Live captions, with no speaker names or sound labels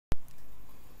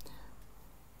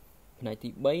ផ្នែកទី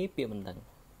3ពាក្យបណ្ដឹង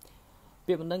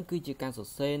ពាក្យបណ្ដឹងគឺជាការសរ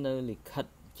សេរនៅលិខិត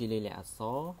ជាលេខអក្ស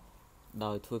រ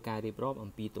ដោយធ្វើការរៀបរាប់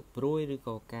អំពីទុកព្រួយឬ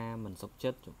ក៏ការមិនសុខចិ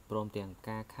ត្តព្រមទាំង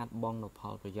ការខាត់បងនូវផ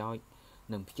លប្រយោជន៍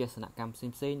និងវិជាសនកម្មផ្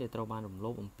សេងៗដែលត្រូវបានរំលោ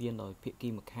ភបំពានដោយភាគី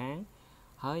ម្ខាង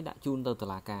ហើយដាក់ជូនទៅតុ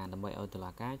លាការដើម្បីឲ្យតុ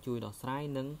លាការជួយដោះស្រាយ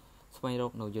និងស្វែងរ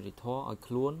កនូវយុត្តិធម៌ឲ្យ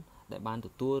ខ្លួនដែលបានទ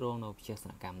ទួលរងនូវវិជាស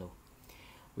នកម្មនោះ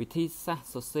វិធីសាស្ត្រ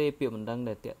សរសេរពាក្យបណ្ដឹង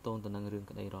ដែលតាក់ទងទៅនឹងរឿង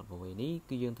ក្តីរដ្ឋប្រវេណី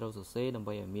គឺយើងត្រូវសរសេរដើម្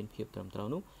បីឲ្យមានភាពត្រឹមត្រូវ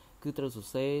នោះគឺត្រូវសរ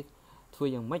សេរធ្វើ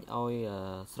យ៉ាងម៉េចឲ្យ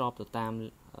ស្របទៅតាម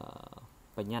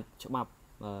បញ្ញត្តិច្បាប់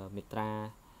មាត្រា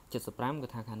75ក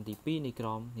ថាខណ្ឌទី2នៃក្រ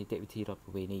មនីតិវិធីរដ្ឋប្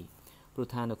រវេណីព្រោះ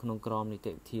ថានៅក្នុងក្រមនី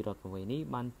តិវិធីរដ្ឋប្រវេណី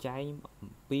បានចែង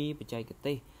អំពីបច្ចេក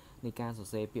ទេសនៃការសរ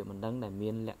សេរពាក្យបណ្ដឹងដែលមា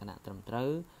នលក្ខណៈត្រឹមត្រូវ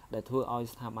ដែលធ្វើឲ្យ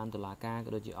ស្ថាប័នតុលាការក៏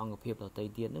ដូចជាអង្គភាពដទៃ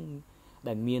ទៀតនឹង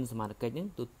ដែលមានសមត្ថកិច្ចនឹង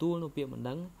ទទួលនៅពាក្យបណ្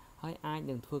ដឹងហើយអាច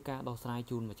នឹងធ្វើការដោះស្រាយ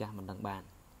ជូនម្ចាស់បណ្ដឹងបាន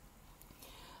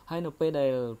ហើយនៅពេលដែល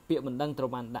ពាក្យបណ្ដឹងត្រូវ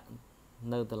បានដាក់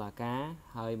នៅតុលាការ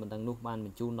ហើយបណ្ដឹងនោះបានប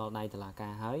ញ្ជូនដល់ដៃតុលាកា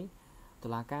រហើយតុ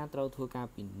លាការត្រូវធ្វើការ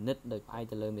ពិនិត្យដោយផ្អែក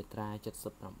ទៅលើមាត្រា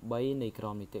78នៃក្រ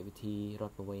មនីតិវិធីរ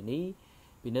ដ្ឋប្រវេណី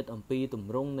ពិនិត្យអំពីទ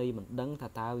ម្រង់នៃបណ្ដឹងថា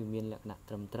តើវាមានលក្ខណៈ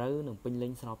ត្រឹមត្រូវនិងពេញលេ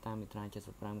ញស្របតាមមាត្រា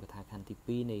75កថាខណ្ឌ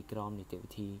ទី2នៃក្រមនីតិវិ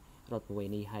ធីរដ្ឋប្រវេ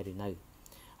ណីហើយឬនៅ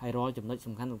ហើយរាល់ចំណុច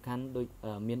សំខាន់ដូច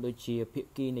មានដូចជាភា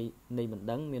គីនៃបណ្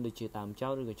ដឹងមានដូចជាដើមចោ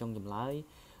តឬក៏ចុងចម្លើយ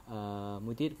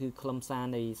មួយទៀតគឺខ្លឹមសារ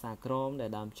នៃសារក្រមដែល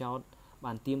ដើមចោត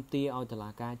បានទាមទារឲ្យតុ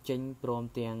លាការចេញព្រម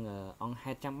ទាំងអង្គ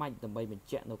ហេតុចាំបាច់ដើម្បីបញ្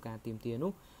ជាក់នៅការទាមទារ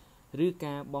នោះឬ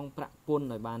ការបង់ប្រាក់ពន្ធ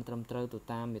ឲ្យបានត្រឹមត្រូវទៅ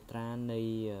តាមមាត្រានៃ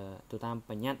ទៅតាម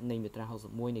បញ្ញត្តិនៃមាត្រា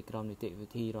61នៃក្រមនីតិវិ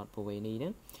ធីរដ្ឋប្រវេណីហ្នឹ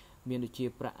ងមានដូចជា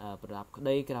ប្រាក់ប្រដាប់ក្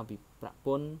តីក្រៅពីប្រាក់ព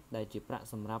ន្ធដែលជាប្រាក់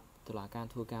សម្រាប់តុលាការ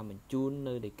ធ្វើការបញ្ជូន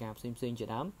នៅដីកាផ្សេងៗជា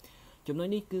ដើមចំណុច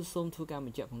នេះគឺសូមធ្វើការប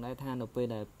ញ្ជាក់ផងដែរថានៅពេល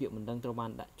ដែលពាក្យបណ្ដឹងត្រូវបា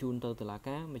នដាក់ជូនទៅតុលា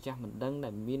ការម្ចាស់បណ្ដឹងដែ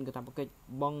លមានកាតព្វកិច្ច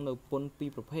បង់នៅពន្ធពីរ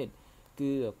ប្រភេទ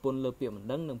គឺពន្ធលើពាក្យបណ្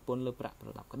ដឹងនិងពន្ធលើប្រាក់ប្រ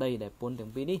ដាប់ក្តីដែលពន្ធទាំ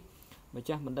ងពីរនេះម្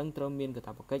ចាស់បណ្ដឹងត្រូវមានកាត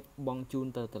ព្វកិច្ចបង់ជូន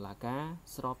ទៅតុលាការ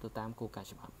ស្របទៅតាមគោលការណ៍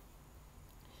ច្បាប់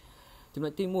ចំណុ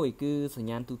ចទី1គឺសញ្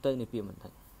ញាទូទៅនៃពាក្យបណ្ដឹ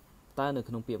ងតើនៅ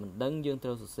ក្នុងពាក្យបណ្ដឹងយើងត្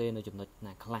រូវសរសេរនៅចំណុច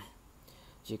ណាខ្លះ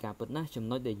ជាការពិតណាស់ចំ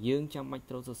ណុចដែលយើងចាំបាច់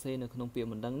ត្រូវសរសេរនៅក្នុងពាក្យ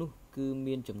បណ្ដឹងនោះគឺ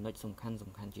មានចំណុចសំខា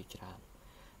ន់ជាច្រើន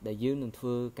ដែលយើងនឹងធ្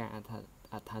វើការអ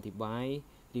ត្ថាធិប្បាយ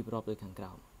រៀបរាប់ដូចខាងក្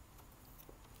រោម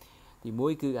ទី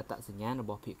1គឺអត្តសញ្ញាណរ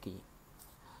បស់ភាគី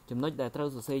ចំណុចដែលត្រូវ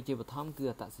សរសេរជាបឋមគឺ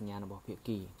អត្តសញ្ញាណរបស់ភា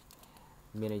គី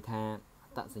មានន័យថាអ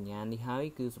ត្តសញ្ញាណនេះហើយ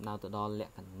គឺសំដៅទៅដល់ល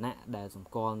ក្ខណៈដែលស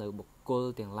ម្គាល់នៅបុគ្គល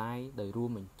ទាំងឡាយដោយរួម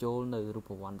បញ្ចូលនៅរូ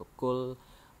បវន្តបុគ្គល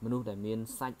មនុស្សដែលមាន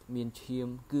សាច់មានឈាម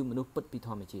គឺមនុស្សពិតពីធ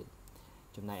ម្មជាតិ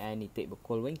ចំណែកឯនីតិបុគ្គ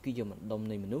លវិញគឺជាបណ្ដុំ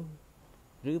នៃមនុស្ស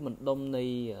ឬបណ្ដុំនៃ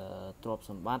ទ្រព្យ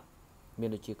សម្បត្តិមាន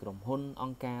ដូចជាក្រុមហ៊ុនអ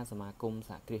ង្គការសមាគម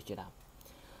សហគ្រាសជាដើម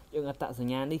យើងអត្តស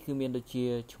ញ្ញាណនេះគឺមានដូចជា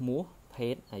ឈ្មោះភេ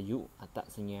ទអាយុអត្ត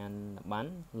សញ្ញាណប័ណ្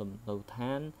ណលំនៅ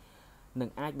ឋាននិង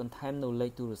អាចបន្ថែមនៅលេ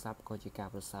ខទូរស័ព្ទក៏ជាការ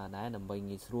ប្រសើរដែរដើម្បី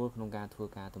ងាយស្រួលក្នុងការធ្វើ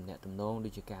ការទំនាក់ទំនងដូ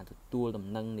ចជាការទទួលដំ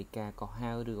ណឹងនៃការកោះ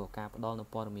ហៅឬក៏ការផ្ដល់នូវ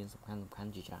ព័ត៌មានសំខា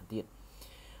ន់ជាច្រើនទៀត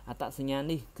អត្តសញ្ញាណ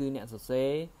នេះគឺអ្នកសរសេ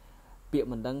រពាក្យ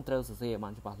បណ្ដឹងត្រូវសរសេរឲ្យបា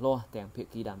នច្បាស់លាស់ទាំងភា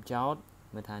គីដើមចោត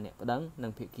មានថាអ្នកប្តឹងនិ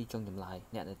ងភាគីចុងចម្លើយ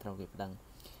អ្នកដែលត្រូវគេប្តឹង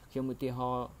ខ្ញុំឧទាហ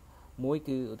រណ៍មួយ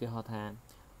គឺឧទាហរណ៍ថា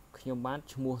ខ្ញុំបាន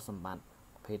ឈ្មោះសម្បត្តិ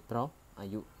ភេទប្រុសអា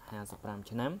យុ55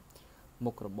ឆ្នាំ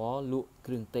មុខរបរលក់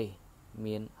គ្រឿងទេស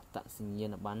មានអត្តសញ្ញា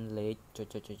ណប័ណ្ណលេខចុ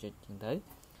ចចឹងទៅ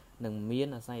និងមាន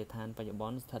អាសយដ្ឋានបច្ចុប្ប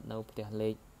ន្នស្ថិតនៅផ្ទះលេ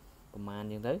ខប្រមាណ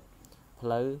ចឹងទៅផ្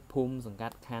លូវភូមិសង្កា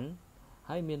ត់ខណ្ឌ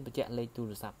ហើយមានបញ្ជាក់លេខទូ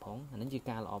រស័ព្ទផងអានេះជា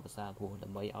ការល្អប្រសើរព្រោះដើ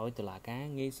ម្បីឲ្យតុលាការ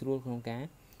ងាយស្រួលក្នុងការ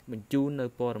បញ្ជូននៅ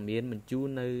ព័ត៌មានបញ្ជូន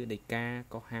នៅដីកា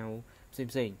កោះហៅផ្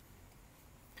សេង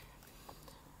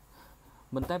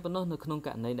មិនតែប៉ុណ្ណោះនៅក្នុងក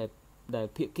រណីដែល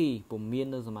ភាគីពុំមាន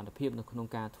នៅសមត្ថភាពនៅក្នុង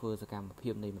ការធ្វើសកម្មភា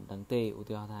ពនៃបណ្ដឹងទេឧ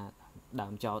ទាហរណ៍ថាដើ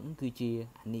មចោតគឺជា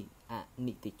អ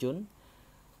និតិជន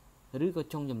ឬក៏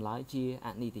ចុងចម្លើយជាអ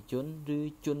និតិជនឬ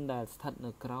ជនដែលស្ថិត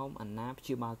នៅក្រោមអាណាព្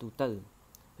យាបាលទូទៅ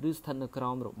ឬស្ថិតនៅក្រោ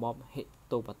មរបបហេ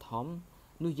តុបឋម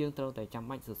នោះយើងត្រូវតែចាំ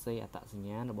បាច់សរសេរអត្តសញ្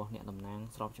ញាណរបស់អ្នកតំណាង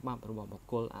ស្របច្បាប់របស់បុគ្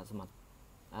គលអស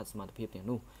មត្ថភាពទាំង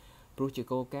នោះព្រោះជា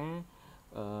គោលការណ៍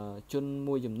ជន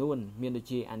មួយចំនួនមានដូច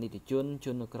ជាអនិច្ចជ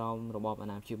ននៅក្រោមរបបអា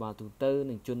ណាព្យាបាលទូទៅ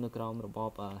និងជននៅក្រោមរប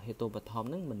បហេតុបឋម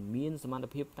ហ្នឹងមិនមានសមត្ថ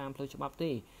ភាពតាមផ្លូវច្បាប់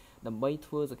ទេដើម្បី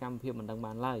ធ្វើសកម្មភាពមិនដឹង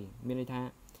បានឡើយមានន័យថា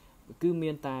គឺ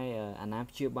មានតែអាណា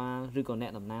ព្យាបាលឬក៏អ្ន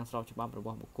កតំណាងស្របច្បាប់រប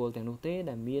ស់បុគ្គលទាំងនោះទេ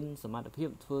ដែលមានសមត្ថភាព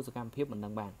ធ្វើសកម្មភាពមិនដឹ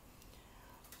ងបាន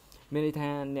មានន័យថា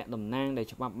អ្នកតំណាងដែល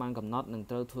ច្បាប់បានកំណត់នឹង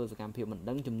ត្រូវធ្វើសកម្មភាពមិន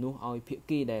ដឹងជំនួសឲ្យភា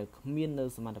គីដែលគ្មាននៅ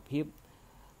សមត្ថភាព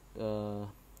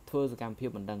ធ្វើសកម្មភាព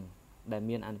មិនដឹងដែល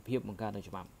មានអនុភាពបង្កើតដោយ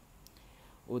ច្បាប់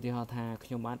ឧទាហរណ៍ថាខ្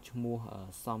ញុំបាទឈ្មោះ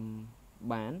សំ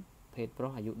បានភេទប្រុ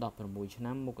សអាយុ16ឆ្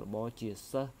នាំមុខរបរជា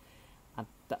សិស្ស អ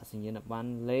ត្តសញ្ញាណប័ណ្ណ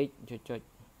លេខចុច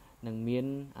នឹងមាន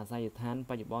អាសយដ្ឋាន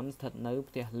បច្ចុប្បន្នស្ថិតនៅ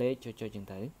ផ្ទះលេខចុចចឹង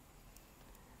ទៅ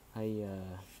ហើយ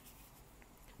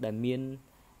ដែលមាន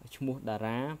ឈ្មោះតា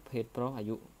រាភេទប្រុសអា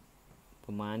យុ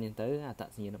ប្រមាណចឹងទៅអត្ត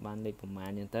សញ្ញាណប័ណ្ណលេខប្រមា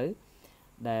ណចឹងទៅ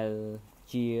ដែល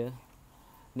ជា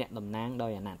អ្នកតំណាងដោ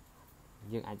យអាណត្តិ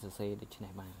យើងអាចសរសេរដូច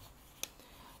នេះបាន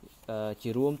ជា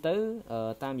រួមទៅ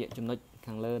តាមរយៈចំណុច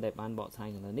ខាងលើដែលបានបកស្រាយ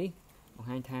ខាងលើនេះបង្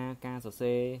ហាញថាការសរ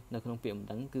សេរនៅក្នុងពាក្យបណ្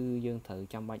ដឹងគឺយើងត្រូវ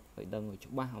ចាំបាច់ឲ្យដឹងឲ្យ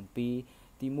ច្បាស់អំពី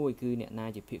ទី1គឺអ្នកណា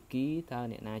ជាភាគីតើ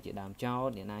អ្នកណាជាដើមចោត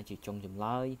អ្នកណាជាចុងចម្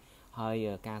លើយហើយ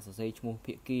ការសរសេរឈ្មោះ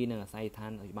ភាគីនិងអាសយដ្ឋា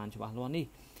នឲ្យបានច្បាស់លាស់នេះ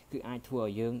គឺអាចធ្វើឲ្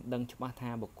យយើងដឹងច្បាស់ថា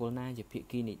បុគ្គលណាជាភា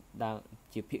គី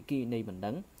នៃបណ្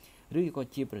ដឹងឬក៏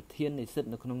ជាប្រធាននៃសិទ្ធិ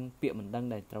នៅក្នុងពាក្យបណ្ដឹង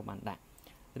ដែលត្រូវបានដាក់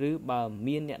ឬបើ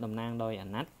មានអ្នកតំណាងដោយអា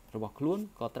ណត្តិរបស់ខ្លួន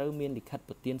ក៏ត្រូវមានលិខិត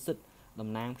ប្រទានសិទ្ធិតំ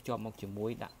ណាងភ្ជាប់មកជាមួ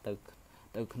យដាក់ទៅ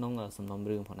ក្នុងសំណុំ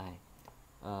រឿងផងដែរ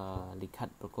លិខិត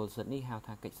ប្រគល់សិទ្ធិនេះហៅ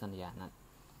ថាកិច្ចសន្យាអាណត្តិ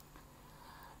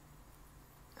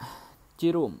ជា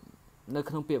រួមនៅ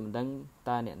ក្នុងពាក្យបណ្ដឹង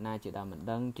តើអ្នកណាជាដើមបណ្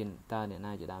ដឹងតើអ្នក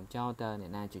ណាជាដើមចោលតើអ្ន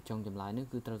កណាជាចុងចម្លើយនេះ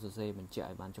គឺត្រូវសរសេរបញ្ជាក់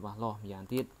ឲ្យបានច្បាស់លាស់ម្យ៉ាង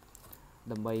ទៀត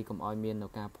ដើម្បីកុំឲ្យមាននៅ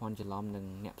ការភ័ន្តច្រឡំនឹង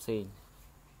អ្នកផ្សេង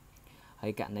ហើ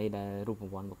យករណីដែលរូប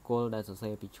វន្តបុគ្គលដែលសរសេ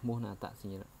រពីឈ្មោះនិងអត្តស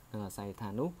ញ្ញាណនិងអាសយដ្ឋា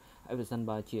ននោះហើយប្រសិន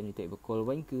បើជានីតិបុគ្គល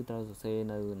វិញគឺត្រូវសរសេរ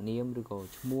នៅនាមឬក៏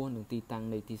ឈ្មោះនិងទីតាំង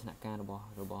នៃទីស្នាក់ការរបស់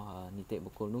នីតិបុ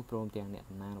គ្គលនោះព្រមទាំងអ្នក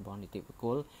តំណាងរបស់នីតិបុគ្គ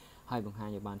លហើយបង្ហាញ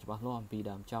ឲ្យបានច្បាស់លាស់អំពី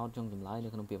ដើមចោតចុងចម្លើយនៅ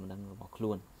ក្នុងពាក្យបណ្ដឹងរបស់ខ្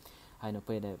លួនហើយនៅ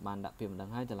ពេលដែលបានដាក់ពាក្យបណ្ដឹង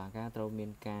ហើយតុលាការត្រូវមាន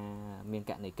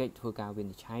ករណីកិច្ចធ្វើការវិ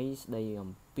និច្ឆ័យស្ដីអំ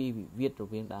ពីវិវាទរ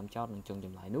វាងដើមចោតនិងចុងច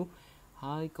ម្លើយនោះ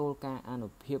ហើយគោលការណ៍អនុ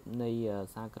ភាពនៃ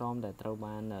សារក្រមដែលត្រូវ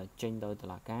បានចេញដោយតុ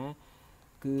លាការ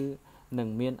គឺនឹង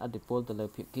មានឥទ្ធិពលទៅលើ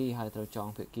ភាគីហើយត្រូវចង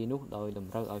ភាគីនោះដោយត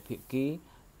ម្រូវឲ្យភាគី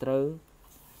ត្រូវ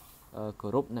គោ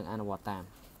រពនិងអនុវត្តតាម